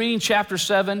 you're reading chapter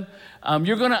 7,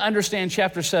 you're going to understand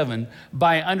chapter 7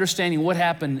 by understanding what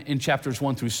happened in chapters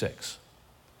 1 through 6.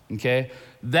 Okay?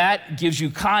 That gives you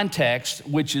context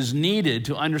which is needed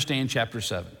to understand chapter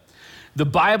 7. The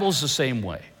Bible's the same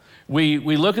way.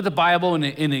 We look at the Bible and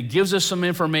it gives us some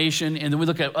information, and then we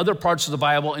look at other parts of the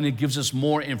Bible and it gives us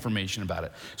more information about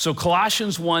it. So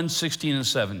Colossians 1, 16 and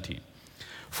 17.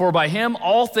 For by him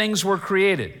all things were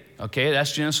created. Okay,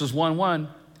 that's Genesis 1:1.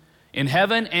 In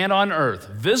heaven and on earth,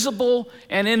 visible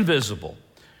and invisible.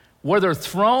 Whether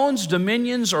thrones,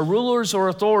 dominions, or rulers or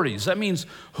authorities. That means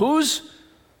who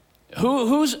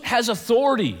has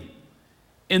authority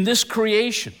in this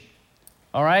creation?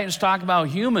 All right, let's talk about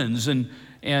humans and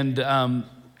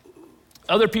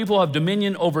other people have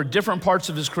dominion over different parts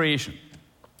of his creation.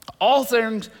 All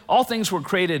things were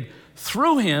created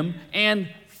through him and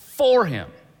for him.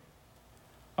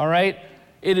 All right?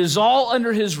 It is all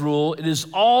under his rule. It is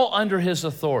all under his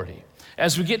authority.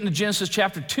 As we get into Genesis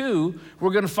chapter 2,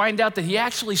 we're going to find out that he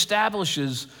actually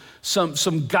establishes some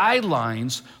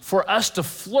guidelines for us to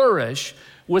flourish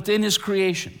within his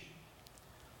creation.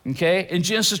 Okay? In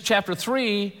Genesis chapter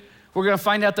 3, we're going to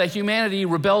find out that humanity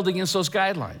rebelled against those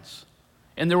guidelines.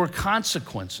 And there were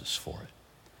consequences for it.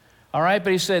 All right?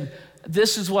 But he said,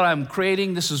 this is what I'm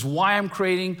creating. This is why I'm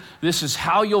creating. This is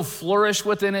how you'll flourish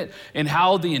within it and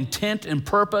how the intent and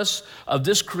purpose of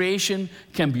this creation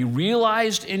can be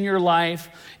realized in your life.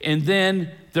 And then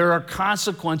there are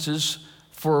consequences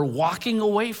for walking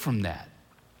away from that.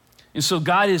 And so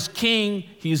God is king.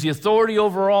 He's the authority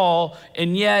over all.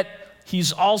 And yet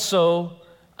he's also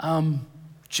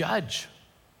judge.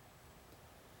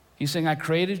 He's saying, I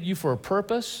created you for a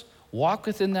purpose. Walk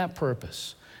within that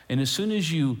purpose. And as soon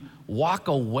as you walk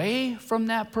away from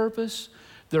that purpose,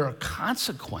 there are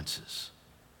consequences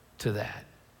to that.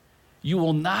 You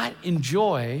will not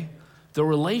enjoy the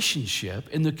relationship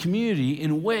and the community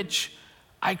in which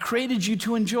I created you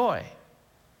to enjoy.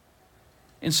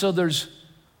 And so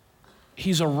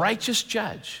he's a righteous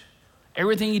judge.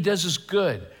 Everything he does is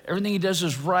good. Everything he does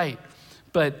is right.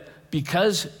 But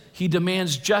because he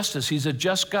demands justice, he's a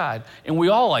just God. And we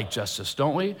all like justice,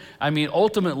 don't we? I mean,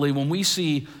 ultimately, when we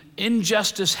see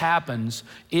injustice happens,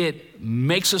 it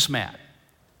makes us mad.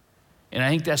 And I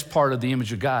think that's part of the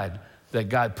image of God that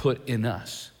God put in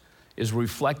us, is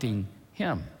reflecting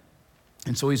him.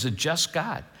 And so he's a just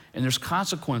God. And there's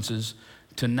consequences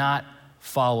to not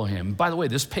follow him. By the way,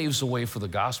 this paves the way for the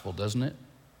gospel, doesn't it?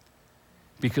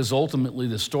 Because ultimately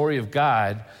the story of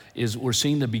God is, we're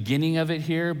seeing the beginning of it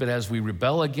here, but as we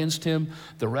rebel against him,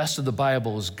 the rest of the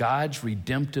Bible is God's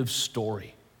redemptive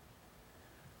story.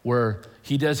 Where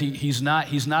he's not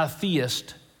a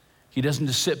theist. He doesn't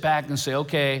just sit back and say,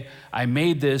 okay, I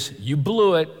made this, you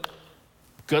blew it,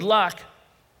 good luck.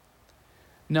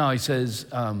 No, he says,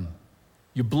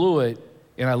 you blew it,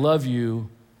 and I love you,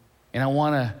 and I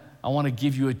want to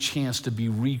give you a chance to be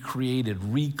recreated,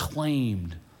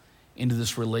 reclaimed into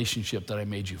this relationship that I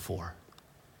made you for.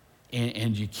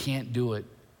 And you can't do it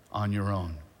on your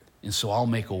own. And so I'll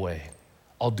make a way.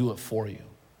 I'll do it for you.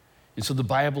 And so the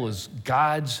Bible is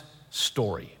God's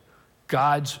story,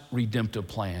 God's redemptive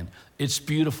plan. It's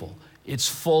beautiful. It's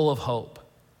full of hope.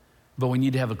 But we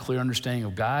need to have a clear understanding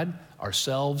of God,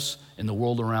 ourselves, and the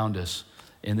world around us.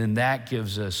 And then that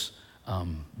gives us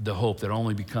the hope that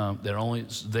only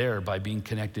is there by being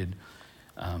connected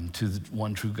to the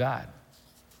one true God.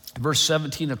 Verse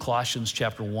 17 of Colossians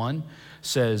chapter 1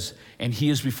 says, and he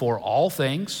is before all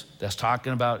things. That's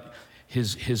talking about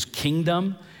his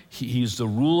kingdom. He's the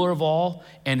ruler of all,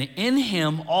 and in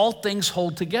him all things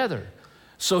hold together.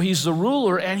 So he's the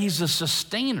ruler and he's the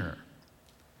sustainer.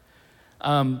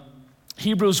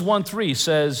 Hebrews 1:3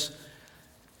 says,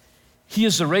 he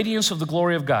is the radiance of the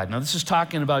glory of God. Now this is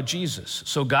talking about Jesus.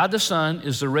 So God the Son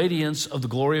is the radiance of the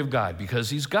glory of God because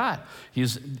he's God.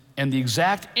 And the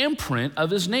exact imprint of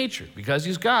his nature because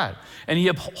he's God. And he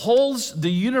upholds the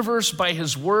universe by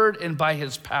his word and by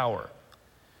his power.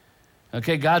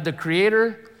 Okay, God the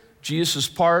creator, Jesus is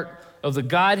part of the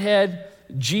Godhead.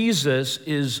 Jesus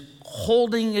is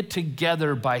holding it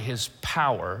together by his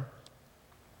power.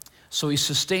 So he's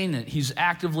sustaining it. He's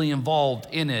actively involved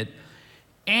in it.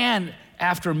 And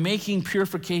after making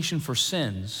purification for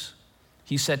sins,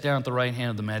 he sat down at the right hand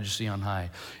of the Majesty on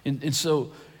high. And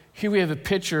so here we have a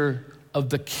picture of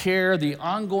the care, the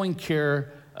ongoing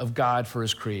care of God for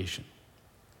his creation.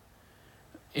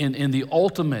 And the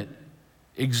ultimate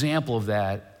example of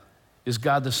that is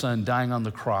God the Son dying on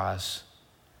the cross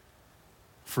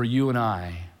for you and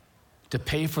I to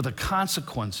pay for the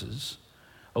consequences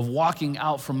of walking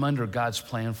out from under God's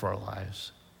plan for our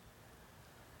lives.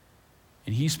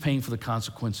 And he's paying for the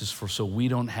consequences so we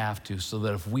don't have to, so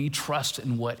that if we trust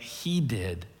in what he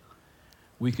did,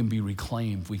 we can be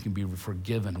reclaimed, we can be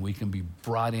forgiven, we can be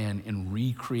brought in and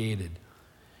recreated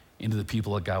into the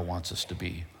people that God wants us to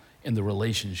be, in the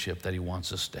relationship that he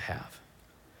wants us to have.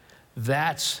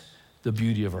 That's the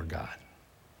beauty of our God.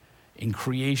 In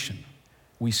creation,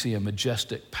 we see a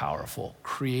majestic, powerful,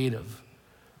 creative,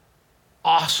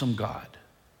 awesome God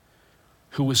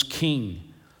who is king,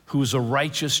 who is a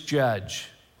righteous judge,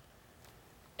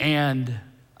 and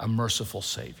a merciful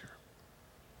Savior.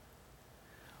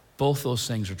 Both those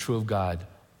things are true of God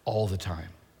all the time.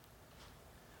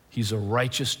 He's a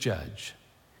righteous judge,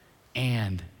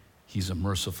 and he's a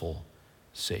merciful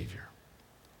Savior.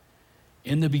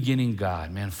 In the beginning,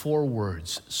 God, man, 4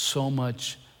 words, so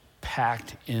much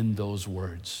packed in those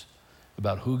words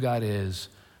about who God is,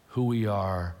 who we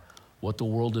are, what the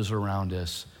world is around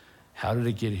us, how did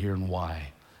it get here and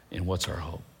why, and what's our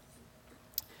hope.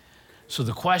 So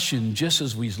the question, just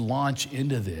as we launch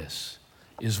into this,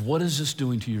 is what is this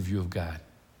doing to your view of God?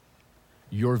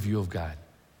 Your view of God.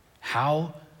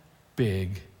 How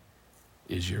big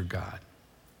is your God?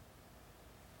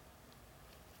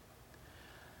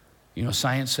 You know,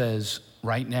 science says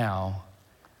right now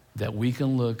that we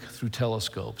can look through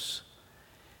telescopes,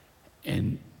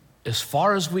 and as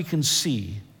far as we can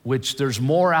see, which there's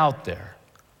more out there,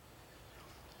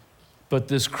 but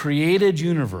this created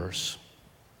universe,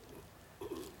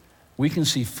 we can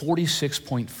see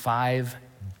 46.5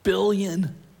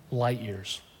 billion light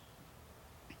years.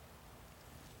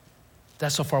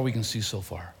 That's how far we can see so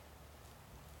far.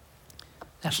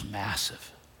 That's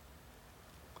massive.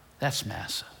 That's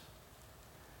massive.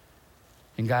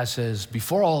 And God says,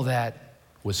 before all that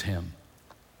was him.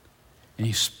 And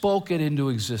he spoke it into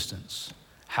existence.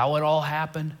 How it all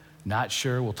happened, not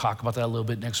sure. We'll talk about that a little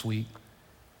bit next week.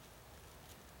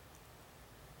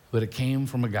 But it came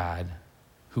from a God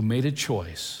who made a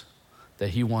choice that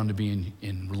he wanted to be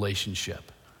in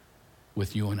relationship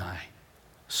with you and I,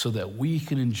 so that we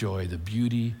can enjoy the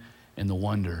beauty and the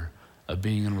wonder of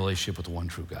being in relationship with the one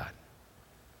true God.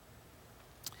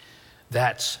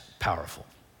 That's powerful.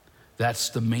 That's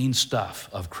the main stuff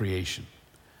of creation.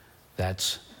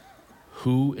 That's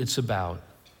who it's about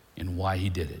and why he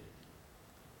did it.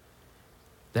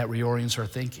 That reorients our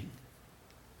thinking.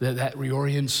 That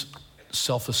reorients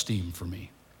self-esteem for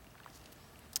me.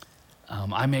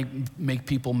 I make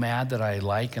people mad that I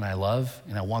like and I love,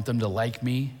 and I want them to like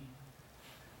me.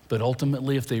 But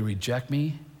ultimately, if they reject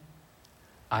me,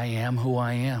 I am who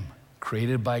I am.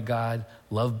 Created by God,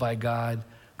 loved by God,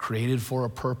 created for a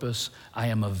purpose. I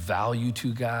am of value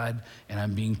to God, and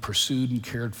I'm being pursued and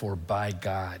cared for by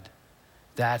God.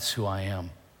 That's who I am.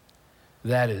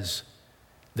 That's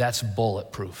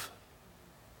bulletproof.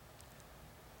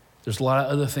 There's a lot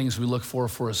of other things we look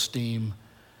for esteem.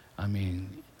 I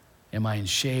mean, am I in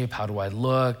shape? How do I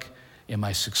look? Am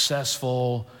I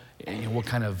successful? You know, what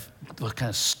kind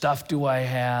of stuff do I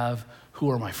have?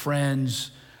 Who are my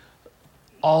friends?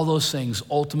 All those things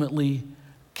ultimately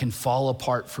can fall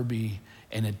apart for me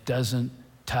and it doesn't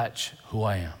touch who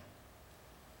I am.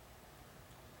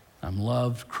 I'm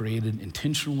loved, created,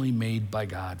 intentionally made by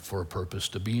God for a purpose,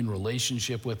 to be in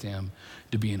relationship with him,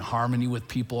 to be in harmony with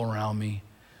people around me,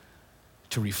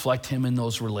 to reflect him in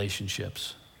those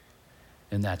relationships,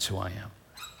 and that's who I am.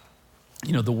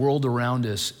 You know, the world around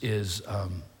us is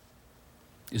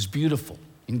beautiful,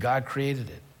 and God created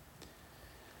it.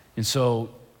 And so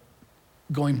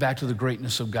going back to the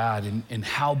greatness of God and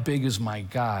how big is my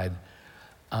God,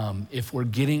 if we're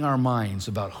getting our minds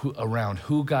around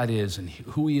who God is and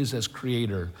who he is as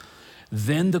creator,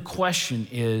 then the question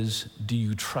is, do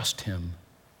you trust him?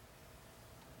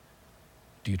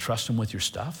 Do you trust him with your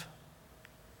stuff?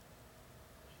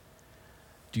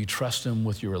 Do you trust him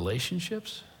with your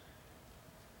relationships?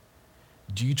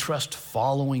 Do you trust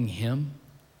following him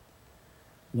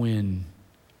when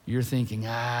you're thinking,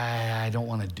 I don't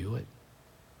want to do it?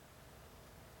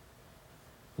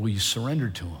 Will you surrender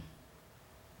to him?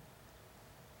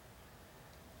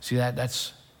 See,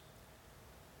 that's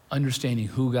understanding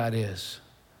who God is,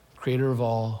 creator of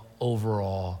all, over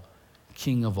all,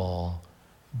 king of all,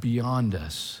 beyond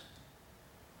us.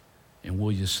 And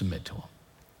will you submit to him?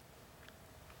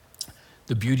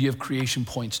 The beauty of creation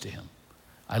points to him.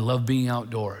 I love being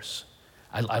outdoors.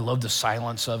 I love the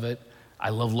silence of it. I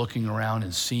love looking around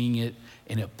and seeing it,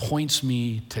 and it points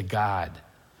me to God,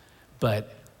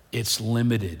 but it's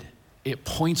limited. It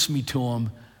points me to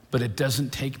him, but it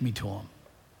doesn't take me to him.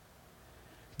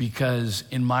 Because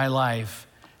in my life,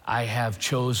 I have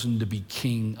chosen to be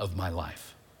king of my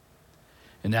life.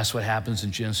 And that's what happens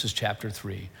in Genesis chapter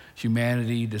 3.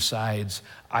 Humanity decides,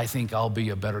 I think I'll be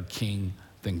a better king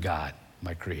than God,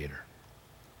 my creator.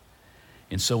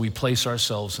 And so we place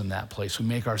ourselves in that place. We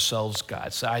make ourselves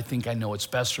God. So I think I know what's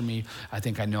best for me. I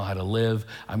think I know how to live.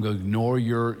 I'm going to ignore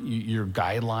your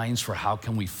guidelines for how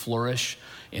can we flourish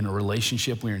in a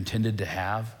relationship we're intended to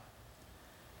have.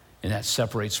 And that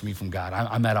separates me from God.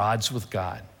 I'm at odds with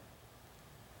God.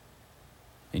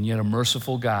 And yet a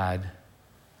merciful God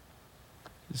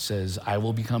says, I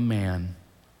will become man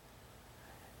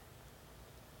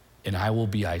and I will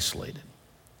be isolated.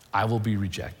 I will be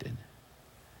rejected.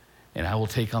 And I will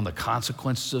take on the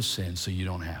consequences of sin so you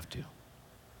don't have to.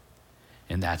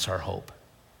 And that's our hope.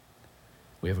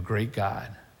 We have a great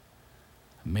God,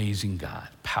 amazing God,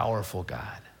 powerful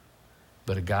God,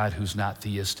 but a God who's not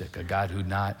theistic, a God who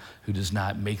does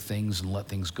not make things and let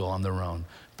things go on their own,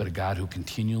 but a God who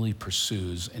continually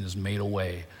pursues and has made a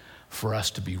way for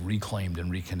us to be reclaimed and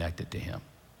reconnected to him.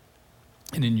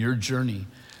 And in your journey,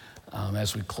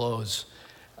 as we close,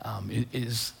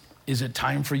 is it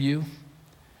time for you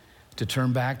to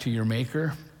turn back to your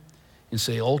maker and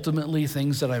say, ultimately,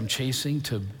 things that I'm chasing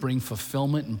to bring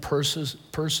fulfillment and purpose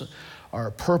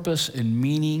and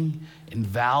meaning and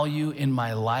value in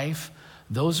my life,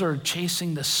 those are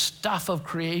chasing the stuff of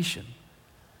creation.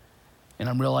 And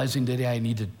I'm realizing today I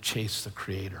need to chase the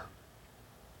creator.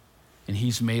 And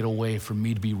he's made a way for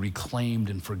me to be reclaimed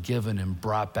and forgiven and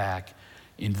brought back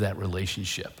into that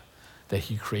relationship that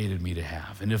he created me to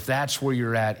have. And if that's where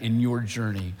you're at in your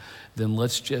journey, then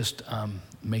let's just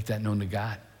make that known to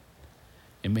God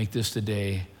and make this the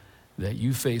day that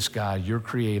you face God, your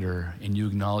creator, and you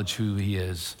acknowledge who he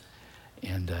is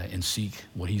and seek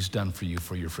what he's done for you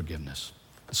for your forgiveness.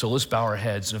 So let's bow our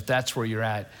heads. And if that's where you're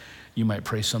at, you might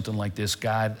pray something like this.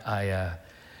 God, I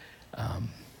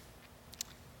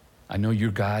know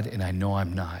you're God and I know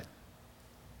I'm not.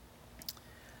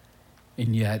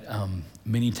 And yet,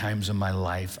 many times in my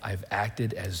life, I've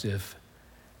acted as if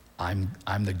I'm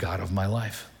the God of my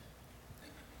life.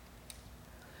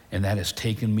 And that has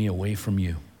taken me away from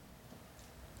you.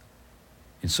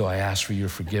 And so I ask for your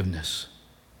forgiveness.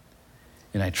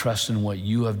 And I trust in what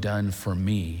you have done for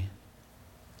me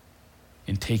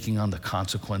in taking on the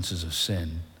consequences of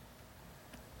sin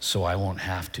so I won't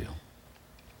have to.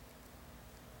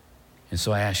 And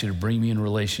so I ask you to bring me in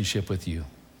relationship with you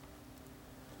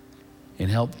and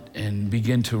help and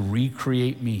begin to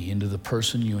recreate me into the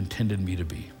person you intended me to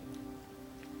be.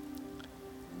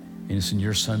 And it's in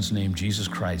your son's name, Jesus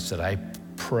Christ, that I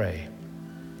pray.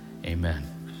 Amen.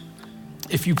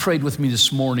 If you prayed with me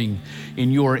this morning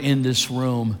and you're in this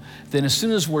room, then as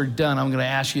soon as we're done, I'm going to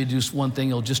ask you to do one thing.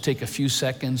 It'll just take a few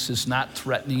seconds. It's not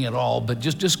threatening at all, but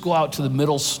just go out to the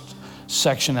middle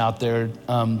section out there,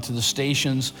 to the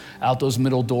stations, out those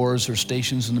middle doors or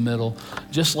stations in the middle.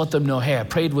 Just let them know, hey, I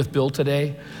prayed with Bill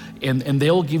today, and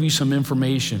they'll give you some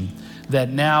information that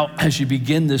now as you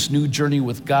begin this new journey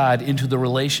with God into the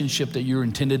relationship that you're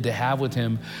intended to have with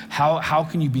him, how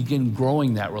can you begin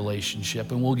growing that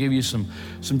relationship? And we'll give you some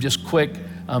just quick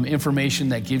information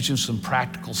that gives you some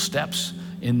practical steps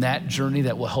in that journey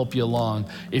that will help you along.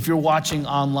 If you're watching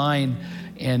online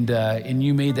and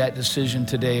you made that decision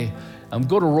today,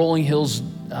 go to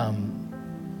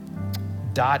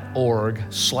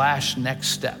rollinghills.org/next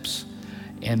steps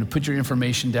and put your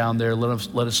information down there.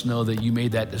 Let us know that you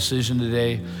made that decision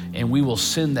today, and we will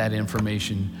send that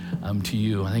information to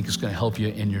you. I think it's going to help you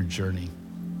in your journey.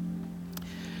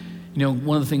 You know,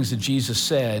 one of the things that Jesus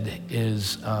said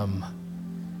is,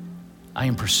 I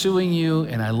am pursuing you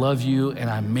and I love you, and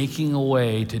I'm making a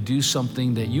way to do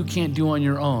something that you can't do on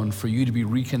your own for you to be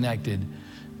reconnected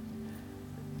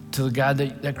to the God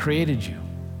that created you.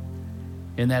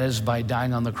 And that is by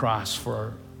dying on the cross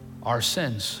for our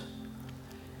sins.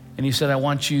 And he said, I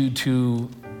want you to,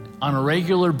 on a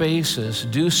regular basis,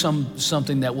 do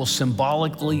something that will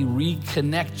symbolically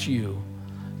reconnect you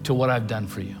to what I've done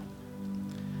for you.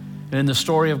 And in the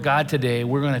story of God today,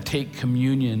 we're going to take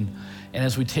communion. And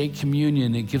as we take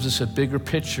communion, it gives us a bigger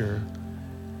picture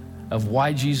of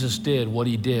why Jesus did what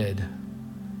he did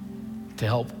to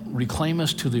help reclaim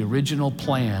us to the original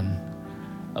plan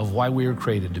of why we were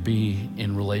created, to be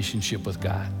in relationship with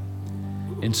God.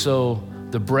 And so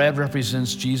the bread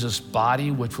represents Jesus'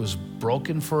 body, which was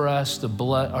broken for us. The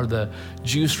blood, or the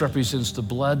juice, represents the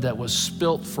blood that was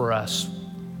spilt for us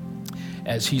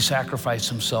as he sacrificed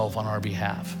himself on our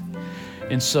behalf.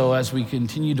 And so as we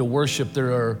continue to worship,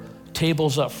 there are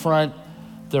tables up front,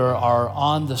 there are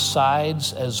on the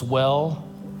sides as well,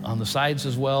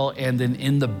 and then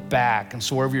in the back. And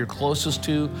so wherever you're closest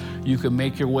to, you can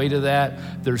make your way to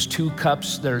that. There's 2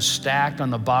 cups that are stacked. On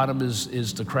the bottom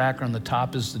is the cracker, on the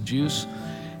top is the juice.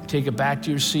 Take it back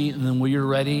to your seat, and then when you're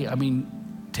ready,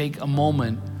 take a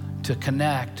moment to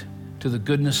connect to the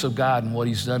goodness of God and what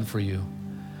he's done for you.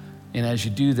 And as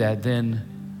you do that, then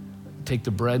take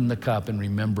the bread and the cup in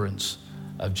remembrance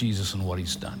of Jesus and what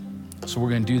he's done. So we're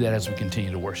going to do that as we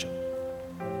continue to worship.